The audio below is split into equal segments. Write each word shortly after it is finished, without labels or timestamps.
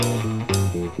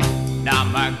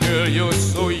Girl, you're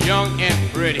so young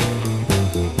and pretty.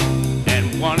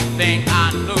 And one thing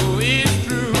I know is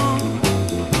true.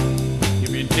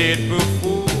 You'll be dead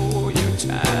before your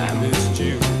time is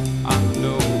due. I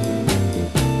know.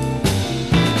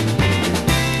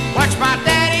 Watch my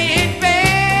daddy in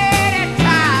bed and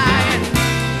crying.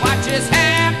 Watch his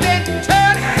hair been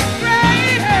turning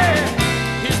gray.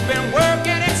 He's been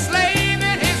working and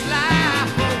slaving his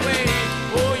life away.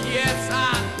 Oh yes,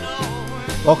 I know.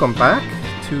 Welcome back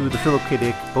to the Philip K.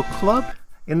 Dick Book Club.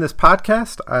 In this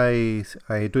podcast, I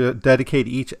dedicate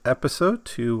each episode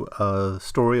to a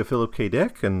story of Philip K.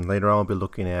 Dick, and later on I'll be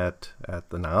looking at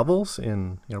the novels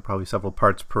in probably several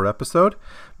parts per episode.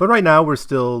 But right now we're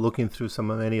still looking through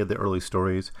many of the early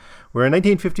stories. We're in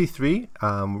 1953.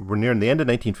 We're nearing the end of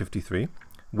 1953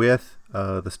 with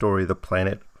the story "The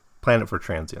Planet for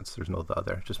Transients." There's no "the"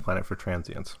 there, just "Planet for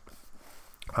Transients."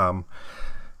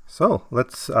 So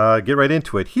let's get right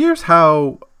into it. Here's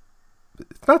how.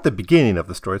 It's not the beginning of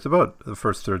the story. It's about the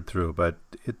first third through, but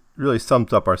it really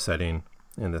sums up our setting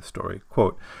in this story.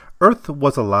 Quote, Earth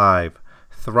was alive,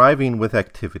 thriving with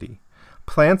activity.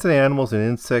 Plants and animals and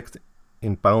insects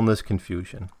in boundless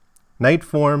confusion. Night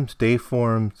forms, day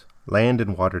forms, land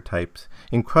and water types.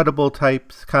 Incredible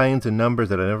types, kinds, and numbers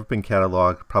that had never been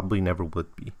cataloged, probably never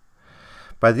would be.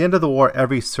 By the end of the war,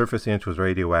 every surface inch was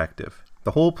radioactive.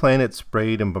 The whole planet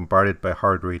sprayed and bombarded by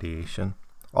hard radiation.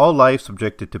 All life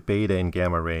subjected to beta and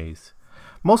gamma rays.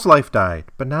 Most life died,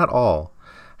 but not all.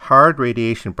 Hard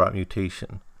radiation brought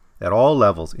mutation. At all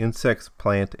levels, insects,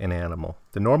 plant, and animal.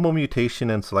 The normal mutation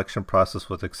and selection process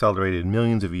was accelerated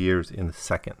millions of years in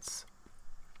seconds.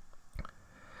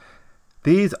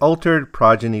 These altered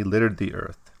progeny littered the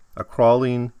earth, a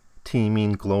crawling,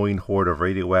 teeming, glowing horde of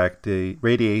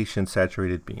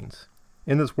radiation-saturated beings.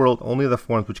 In this world, only the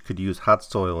forms which could use hot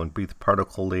soil and breathe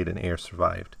particle-laden air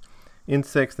survived.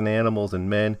 Insects and animals and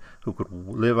men who could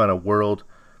live on a world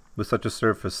with such a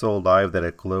surface so alive that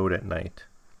it glowed at night.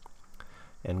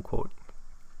 End quote.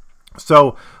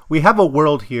 So we have a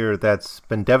world here that's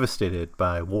been devastated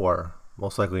by war,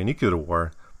 most likely a nuclear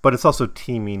war, but it's also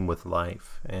teeming with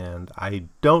life. And I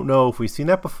don't know if we've seen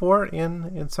that before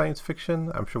in science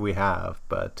fiction. I'm sure we have,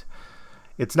 but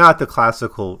it's not the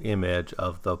classical image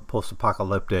of the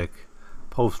post-apocalyptic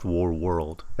post-war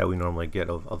world that we normally get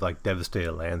of like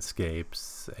devastated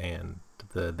landscapes and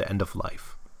the end of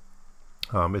life.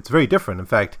 It's very different. In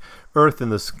fact, Earth in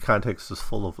this context is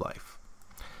full of life.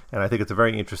 And I think it's a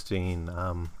very interesting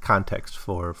context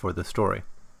for the story.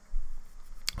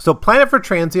 So Planet for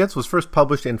Transients was first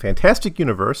published in Fantastic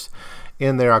Universe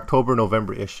in their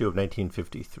October-November issue of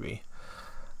 1953.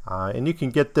 And you can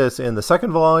get this in the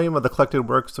second volume of the collected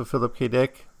works of Philip K.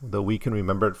 Dick, the We Can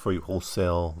Remember It For You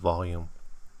wholesale volume.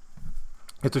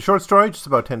 It's a short story, just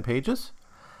about 10 pages,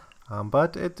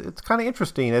 but it's kind of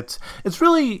interesting. It's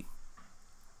really,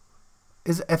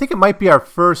 I think it might be our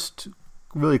first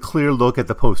really clear look at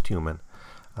the post-human.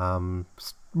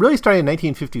 Really starting in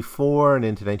 1954 and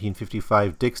into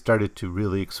 1955, Dick started to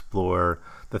really explore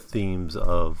the themes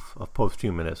of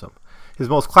post-humanism. His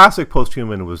most classic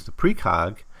post-human was the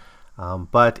precog,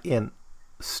 but in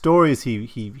stories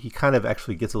he kind of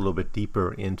actually gets a little bit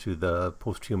deeper into the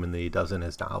post-human than he does in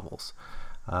his novels.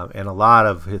 And a lot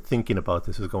of his thinking about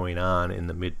this is going on in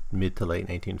the mid to late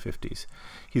 1950s.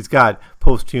 He's got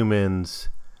post-humans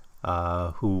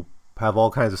who have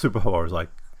all kinds of superpowers, like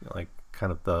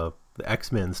kind of the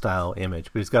X-Men style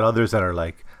image. But he's got others that are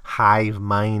like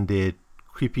hive-minded,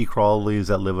 creepy crawlies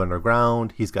that live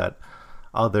underground. He's got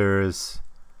others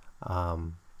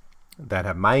that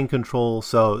have mind control.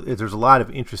 So there's a lot of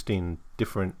interesting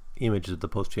different images of the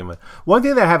post-human. One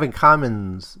thing they have in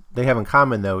common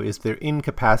though is their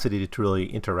incapacity to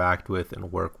really interact with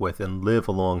and work with and live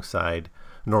alongside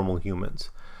normal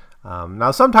humans. Now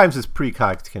sometimes as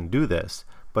precogs can do this,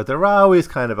 but they're always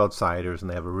kind of outsiders and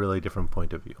they have a really different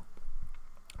point of view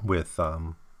with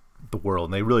the world,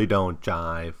 and they really don't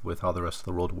jive with how the rest of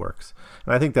the world works.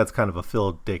 And I think that's kind of a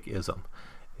Phil Dick-ism,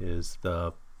 is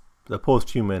the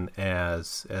post-human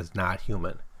as not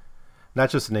human. Not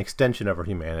just an extension of our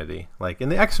humanity. Like in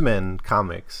the X-Men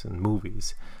comics and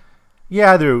movies,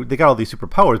 yeah, they got all these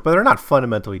superpowers, but they're not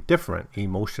fundamentally different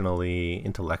emotionally,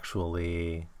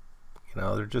 intellectually.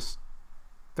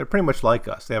 They're pretty much like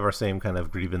us. They have our same kind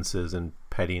of grievances and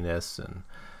pettiness and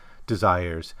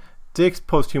desires. Dick's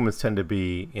post-humans tend to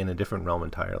be in a different realm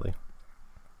entirely.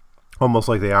 Almost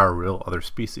like they are a real other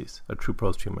species, a true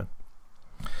post-human.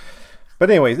 But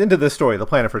anyways, into this story, The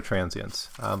Planet for Transients.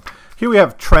 Here we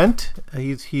have Trent.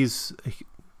 He's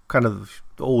kind of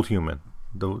the old human,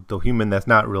 the human that's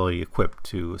not really equipped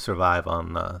to survive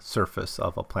on the surface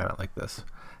of a planet like this.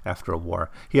 after a war.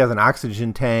 He has an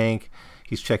oxygen tank.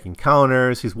 He's checking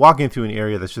counters. He's walking through an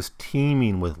area that's just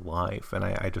teeming with life. And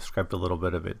I described a little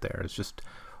bit of it there. It's just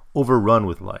overrun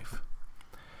with life.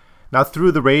 Now,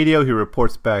 through the radio, he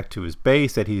reports back to his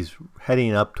base that he's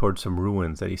heading up towards some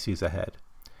ruins that he sees ahead.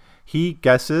 He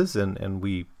guesses, and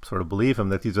we sort of believe him,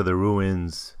 that these are the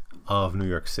ruins of New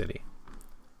York City.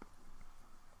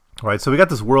 All right, so we got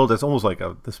this world that's almost like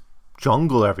this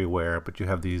jungle everywhere, but you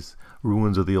have these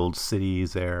ruins of the old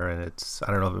cities there, and it's,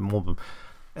 I don't know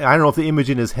if the image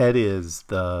in his head is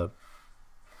the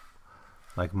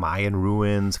like Mayan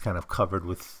ruins kind of covered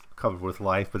with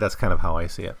life, but that's kind of how I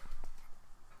see it.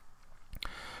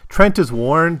 Trent is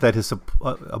warned that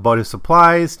about his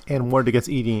supplies and warned against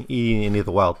eating any of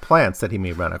the wild plants that he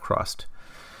may run across.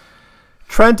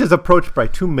 Trent is approached by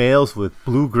two males with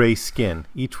blue-gray skin,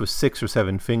 each with 6 or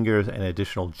 7 fingers and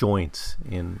additional joints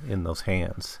in those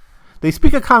hands. They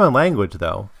speak a common language,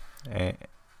 though, and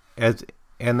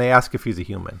they ask if he's a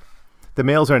human. The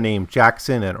males are named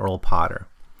Jackson and Earl Potter.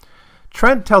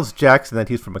 Trent tells Jackson that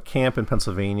he's from a camp in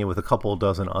Pennsylvania with a couple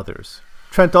dozen others.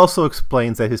 Trent also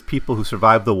explains that his people who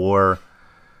survived the war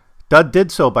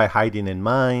did so by hiding in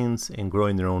mines and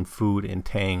growing their own food in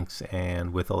tanks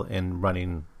and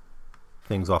running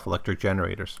things off electric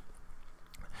generators.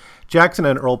 Jackson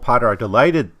and Earl Potter are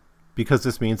delighted because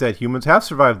this means that humans have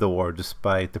survived the war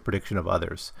despite the prediction of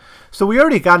others. So we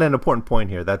already got an important point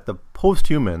here that the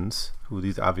post-humans, who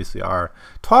these obviously are,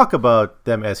 talk about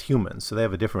them as humans. So they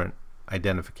have a different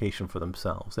identification for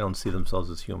themselves. They don't see themselves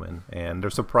as human, and they're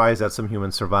surprised that some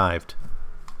humans survived.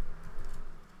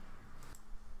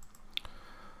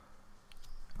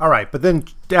 All right, but then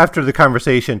after the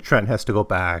conversation, Trent has to go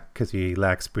back because he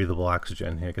lacks breathable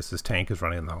oxygen. I guess his tank is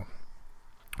running low.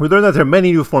 We learn that there are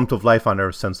many new forms of life on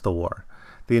Earth since the war.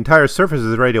 The entire surface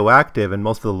is radioactive, and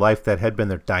most of the life that had been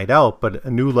there died out, but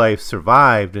a new life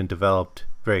survived and developed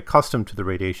very accustomed to the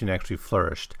radiation, actually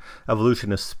flourished.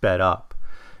 Evolution is sped up.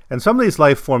 And some of these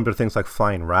life forms are things like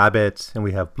flying rabbits, and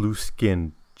we have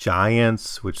blue-skinned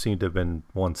giants, which seem to have been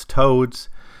once toads.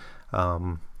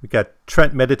 We got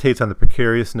Trent meditates on the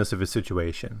precariousness of his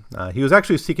situation. He was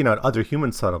actually seeking out other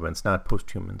human settlements, not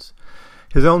post-humans.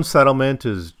 His own settlement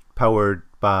is powered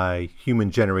by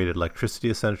human-generated electricity,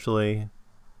 essentially.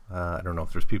 I don't know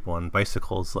if there's people on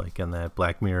bicycles like in that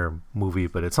Black Mirror movie,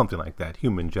 but it's something like that,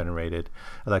 human-generated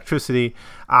electricity.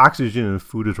 Oxygen and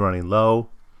food is running low,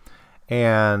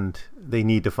 and they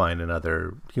need to find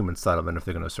another human settlement if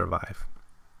they're going to survive.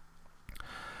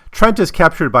 Trent is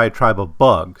captured by a tribe of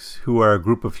bugs, who are a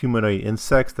group of humanoid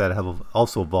insects that have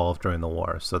also evolved during the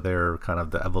war. So they're kind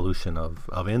of the evolution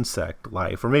of insect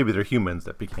life, or maybe they're humans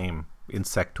that became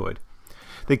insectoid.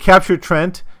 They capture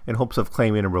Trent in hopes of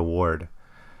claiming a reward.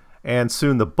 And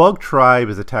soon the bug tribe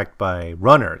is attacked by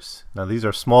runners. Now these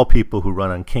are small people who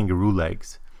run on kangaroo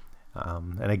legs.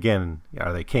 And again,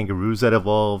 are they kangaroos that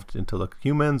evolved into look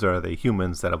humans, or are they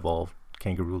humans that evolved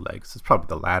kangaroo legs? It's probably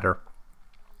the latter.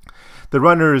 The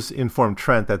runners inform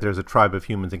Trent that there's a tribe of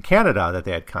humans in Canada that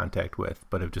they had contact with,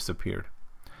 but have disappeared.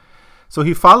 So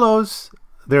he follows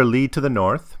their lead to the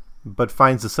north, but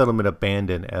finds the settlement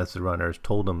abandoned as the runners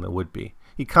told him it would be.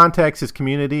 He contacts his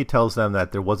community, tells them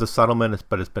that there was a settlement,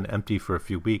 but it's been empty for a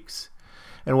few weeks.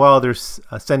 And while they're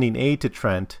sending aid to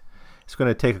Trent, it's going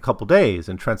to take a couple days,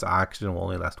 and Trent's oxygen will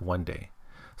only last 1 day.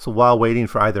 So while waiting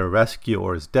for either a rescue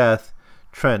or his death,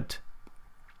 Trent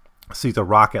sees a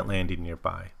rocket landing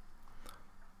nearby.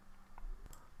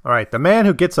 All right, the man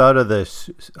who gets out of this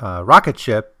rocket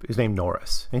ship is named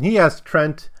Norris. And he asks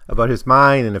Trent about his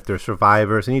mine and if they're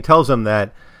survivors. And he tells him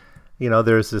that,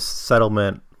 there's this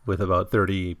settlement with about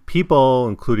 30 people,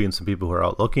 including some people who are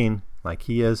out looking like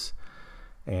he is.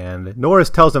 And Norris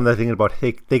tells him that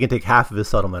they can take half of his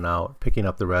settlement out, picking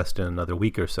up the rest in another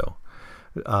week or so.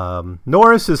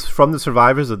 Norris is from the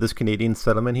survivors of this Canadian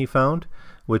settlement he found,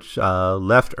 which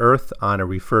left Earth on a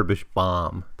refurbished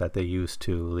bomb that they used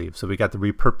to leave. So we got the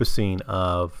repurposing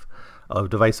of a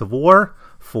device of war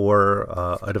for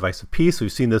a device of peace.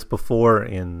 We've seen this before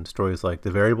in stories like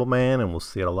The Variable Man, and we'll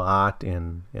see it a lot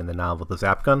in the novel The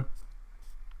Zap Gun.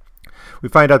 We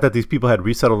find out that these people had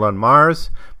resettled on Mars,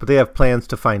 but they have plans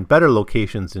to find better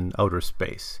locations in outer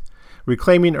space.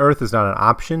 Reclaiming Earth is not an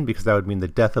option because that would mean the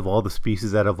death of all the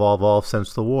species that have evolved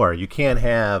since the war. You can't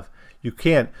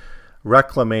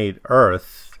reclaim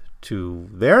Earth to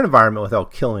their environment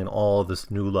without killing all of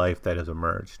this new life that has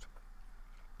emerged.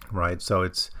 Right? So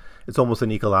it's almost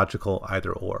an ecological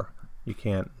either or. You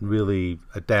can't really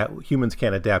adapt. Humans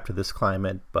can't adapt to this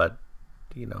climate, but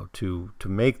to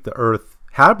make the Earth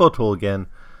habitable again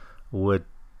would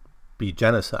be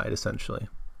genocide, essentially.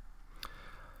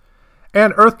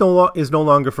 And Earth is no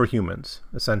longer for humans.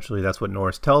 Essentially, that's what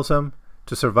Norris tells him.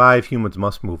 To survive, humans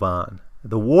must move on.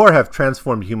 The war have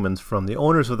transformed humans from the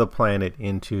owners of the planet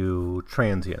into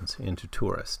transients, into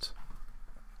tourists.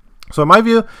 So in my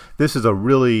view, this is a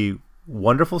really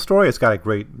wonderful story. It's got a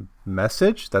great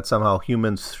message that somehow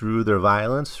humans, through their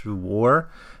violence, through war,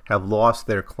 have lost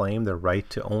their claim, their right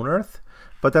to own Earth.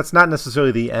 But that's not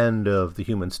necessarily the end of the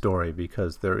human story,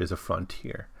 because there is a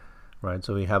frontier. Right,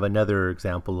 so we have another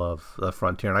example of the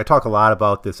frontier. And I talk a lot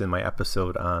about this in my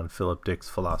episode on Philip Dick's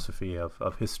philosophy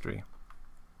of history.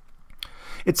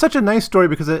 It's such a nice story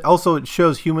because it also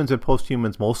shows humans and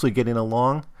post-humans mostly getting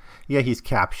along. Yeah, he's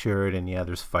captured, and yeah,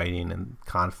 there's fighting and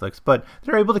conflicts, but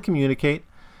they're able to communicate.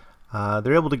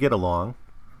 They're able to get along.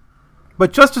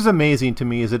 But just as amazing to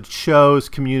me is it shows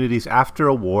communities after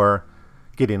a war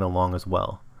getting along as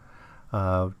well.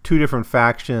 Two different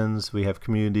factions. We have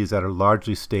communities that are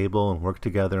largely stable and work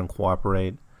together and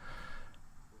cooperate.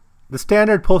 The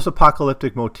standard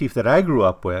post-apocalyptic motif that I grew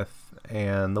up with,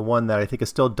 and the one that I think is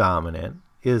still dominant,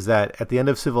 is that at the end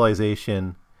of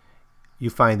civilization, you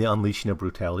find the unleashing of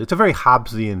brutality. It's a very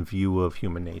Hobbesian view of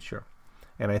human nature.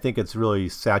 And I think it's really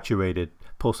saturated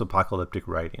post-apocalyptic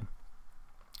writing.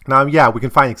 Now, yeah, we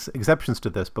can find exceptions to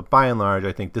this, but by and large,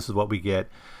 I think this is what we get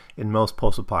in most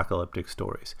post-apocalyptic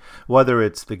stories. Whether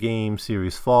it's the game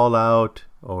series Fallout,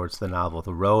 or it's the novel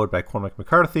The Road by Cormac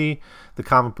McCarthy, the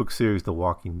comic book series The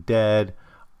Walking Dead,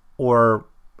 or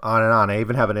on and on. I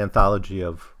even have an anthology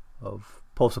of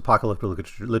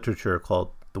post-apocalyptic literature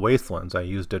called The Wastelands. I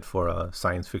used it for a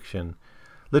science fiction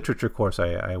literature course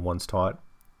I once taught.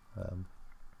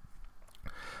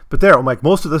 But there, like,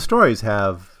 most of the stories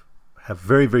have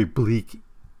very, very bleak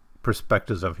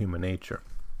perspectives of human nature.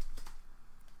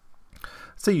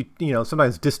 So you know,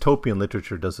 sometimes dystopian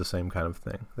literature does the same kind of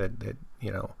thing. That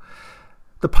you know,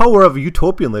 the power of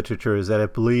utopian literature is that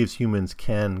it believes humans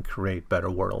can create better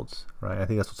worlds, right? I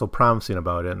think that's what's so promising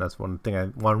about it, and that's one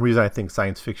reason I think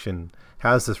science fiction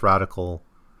has this radical,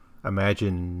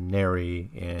 imaginary,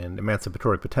 and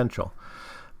emancipatory potential.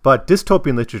 But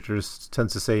dystopian literature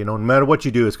tends to say, you know, no matter what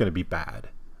you do, it's going to be bad,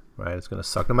 right? It's going to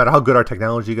suck. No matter how good our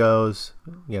technology goes,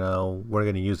 you know, we're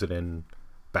going to use it in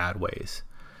bad ways.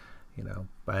 You know,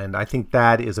 and I think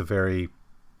that is a very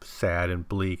sad and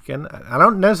bleak, and I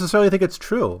don't necessarily think it's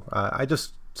true. I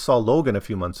just saw Logan a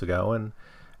few months ago, and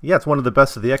yeah, it's one of the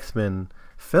best of the X-Men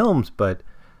films, but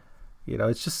you know,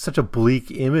 it's just such a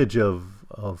bleak image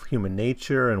of human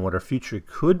nature and what our future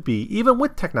could be, even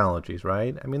with technologies,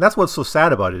 right? I mean, that's what's so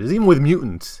sad about it, is even with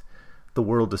mutants, the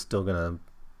world is still gonna,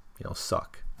 you know,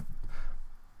 suck.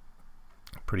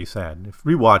 Pretty sad.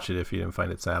 Rewatch it if you didn't find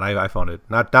it sad. I found it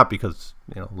not because,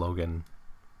 you know, Logan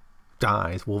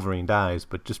dies, Wolverine dies,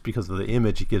 but just because of the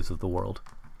image he gives of the world.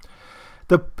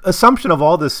 The assumption of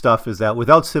all this stuff is that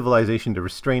without civilization to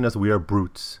restrain us, we are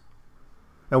brutes,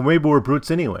 and maybe we're brutes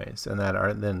anyways. And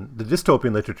then the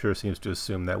dystopian literature seems to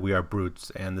assume that we are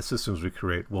brutes, and the systems we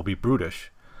create will be brutish,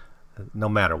 no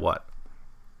matter what.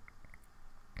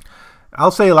 I'll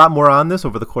say a lot more on this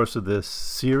over the course of this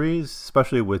series,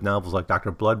 especially with novels like Dr.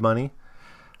 Blood Money.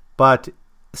 But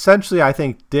essentially, I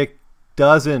think Dick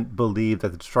doesn't believe that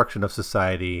the destruction of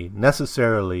society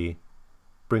necessarily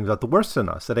brings out the worst in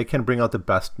us, that it can bring out the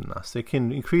best in us. It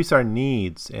can increase our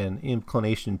needs and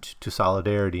inclination to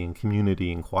solidarity and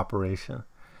community and cooperation.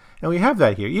 And we have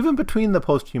that here. Even between the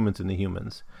post-humans and the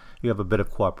humans, you have a bit of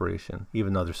cooperation,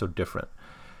 even though they're so different.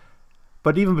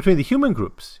 But even between the human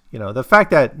groups, you know, the fact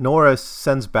that Norris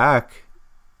sends back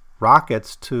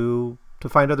rockets to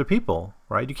find other people,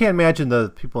 right? You can't imagine the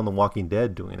people in The Walking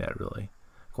Dead doing that, really,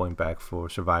 going back for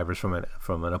survivors from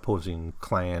an opposing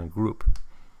clan group.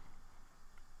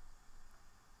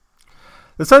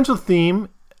 The central theme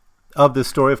of this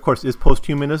story, of course, is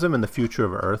post-humanism and the future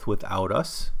of Earth without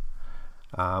us.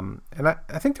 And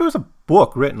I think there was a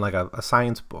book written, like a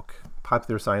science book,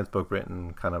 popular science book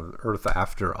written, kind of Earth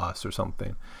After Us or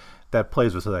something, that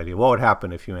plays with this idea. What would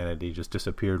happen if humanity just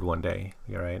disappeared one day,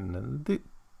 right? And the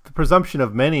presumption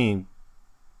of many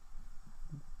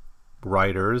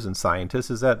writers and scientists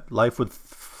is that life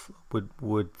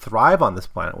would thrive on this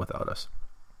planet without us.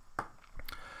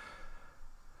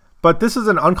 But this is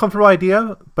an uncomfortable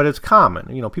idea, but it's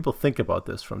common. You know, people think about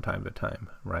this from time to time,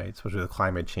 right? Especially with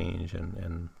climate change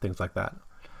and things like that.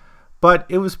 But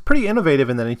it was pretty innovative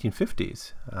in the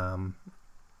 1950s.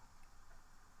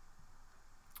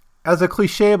 As a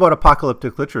cliche about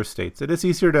apocalyptic literature states, it is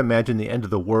easier to imagine the end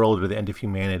of the world or the end of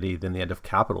humanity than the end of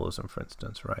capitalism, for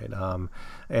instance, right?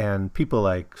 And people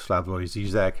like Slavoj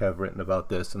Žižek have written about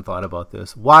this and thought about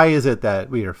this. Why is it that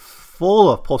we are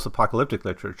full of post-apocalyptic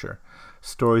literature,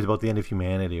 stories about the end of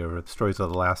humanity or stories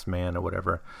of the last man or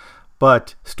whatever,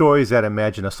 But stories that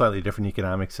imagine a slightly different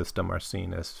economic system are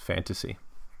seen as fantasy.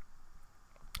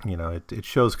 It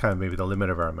shows kind of maybe the limit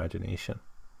of our imagination.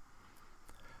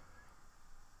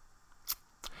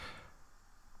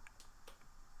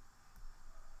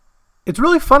 It's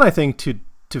really fun, I think,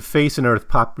 to face an Earth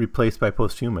replaced by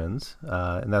posthumans,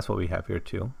 and that's what we have here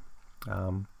too.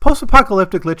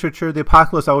 Post-apocalyptic literature, the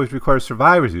apocalypse always requires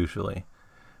survivors, usually,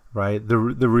 right?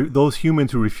 Those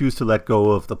humans who refuse to let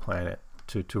go of the planet,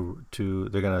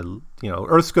 they're gonna,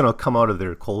 Earth's gonna come out of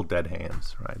their cold dead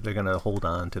hands, right? They're gonna hold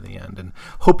on to the end and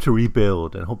hope to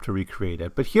rebuild and hope to recreate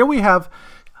it. But here we have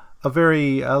a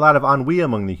lot of ennui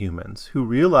among the humans who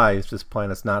realize this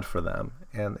planet's not for them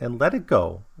and let it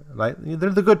go. Right? They're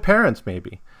the good parents,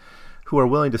 maybe, who are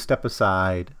willing to step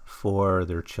aside for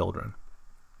their children.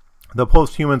 The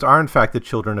post-humans are, in fact, the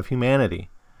children of humanity,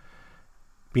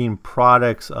 being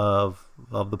products of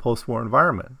the post-war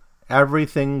environment.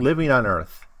 Everything living on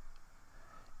Earth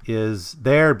is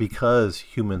there because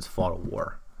humans fought a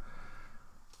war.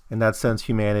 In that sense,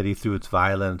 humanity, through its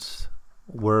violence,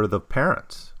 were the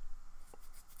parents,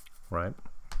 right?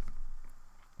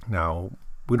 Now,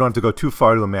 we don't have to go too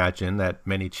far to imagine that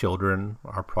many children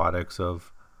are products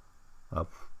of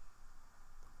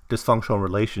dysfunctional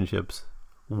relationships,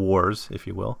 wars, if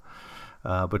you will,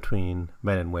 between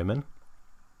men and women.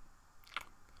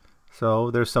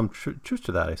 So there's some truth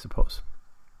to that, I suppose.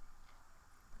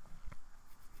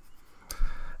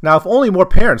 Now, if only more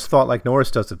parents thought like Norris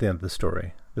does at the end of the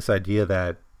story, this idea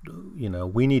that,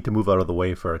 we need to move out of the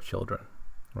way for our children,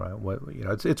 right?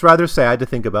 It's rather sad to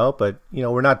think about, but,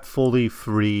 we're not fully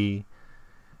free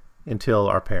until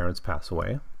our parents pass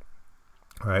away,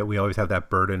 right? We always have that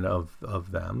burden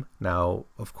of them. Now,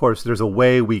 of course, there's a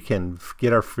way we can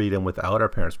get our freedom without our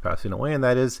parents passing away, and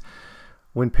that is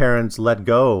when parents let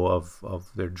go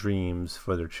of their dreams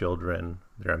for their children,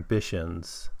 their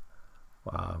ambitions,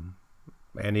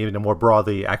 and even in a more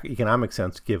broadly economic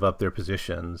sense, give up their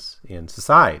positions in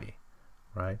society,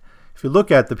 right? If you look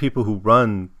at the people who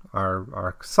run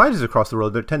our societies across the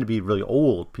world, they tend to be really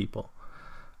old people,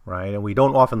 right? And we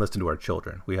don't often listen to our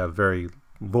children. We have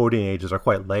voting ages are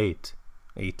quite late,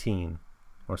 18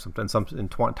 or something. In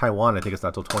Taiwan, I think it's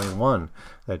not till 21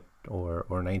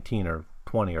 or 19 or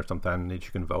 20 or sometime that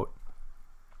you can vote.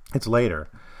 It's later,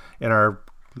 and our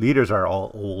leaders are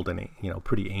all old and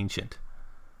pretty ancient.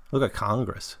 Look at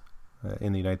Congress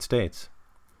in the United States.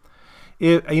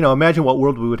 Imagine what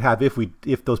world we would have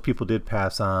if those people did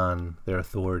pass on their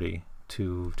authority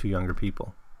to younger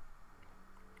people.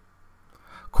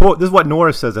 Quote, this is what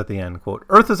Norris says at the end, quote,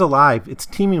 "Earth is alive, it's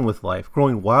teeming with life,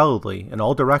 growing wildly in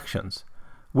all directions.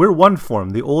 We're one form,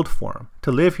 the old form.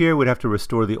 To live here, we'd have to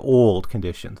restore the old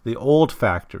conditions, the old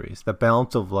factories, the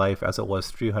balance of life as it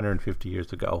was 350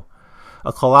 years ago.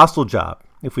 A colossal job.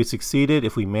 If we succeeded,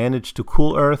 if we managed to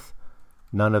cool Earth,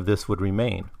 none of this would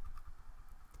remain."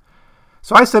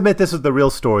 So I submit this is the real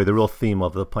story, the real theme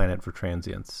of The Planet for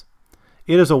Transients.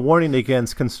 It is a warning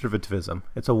against conservatism.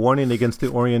 It's a warning against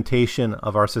the orientation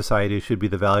of our society should be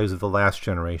the values of the last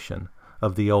generation,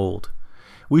 of the old.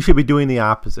 We should be doing the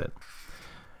opposite.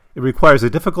 It requires a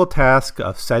difficult task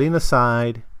of setting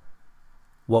aside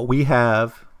what we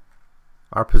have,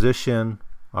 our position,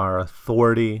 our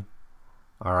authority,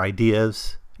 our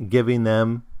ideas, and giving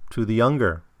them to the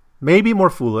younger. Maybe more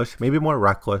foolish, maybe more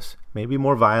reckless, maybe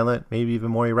more violent, maybe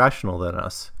even more irrational than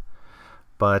us.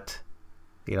 But,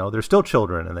 they're still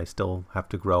children and they still have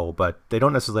to grow, but they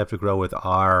don't necessarily have to grow with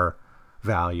our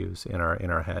values in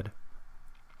our head.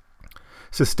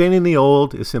 Sustaining the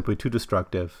old is simply too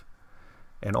destructive,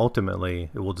 and ultimately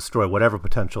it will destroy whatever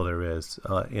potential there is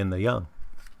in the young.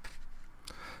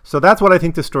 So that's what I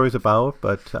think this story is about,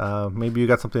 but maybe you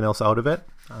got something else out of it.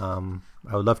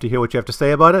 I would love to hear what you have to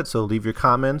say about it, so leave your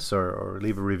comments or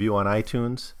leave a review on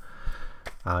iTunes.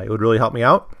 It would really help me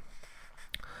out.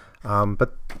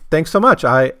 But thanks so much.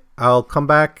 I'll come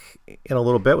back in a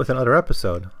little bit with another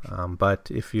episode. But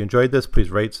if you enjoyed this,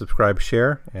 please rate, subscribe,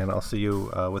 share, and I'll see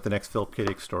you with the next Philip K.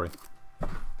 Dick story.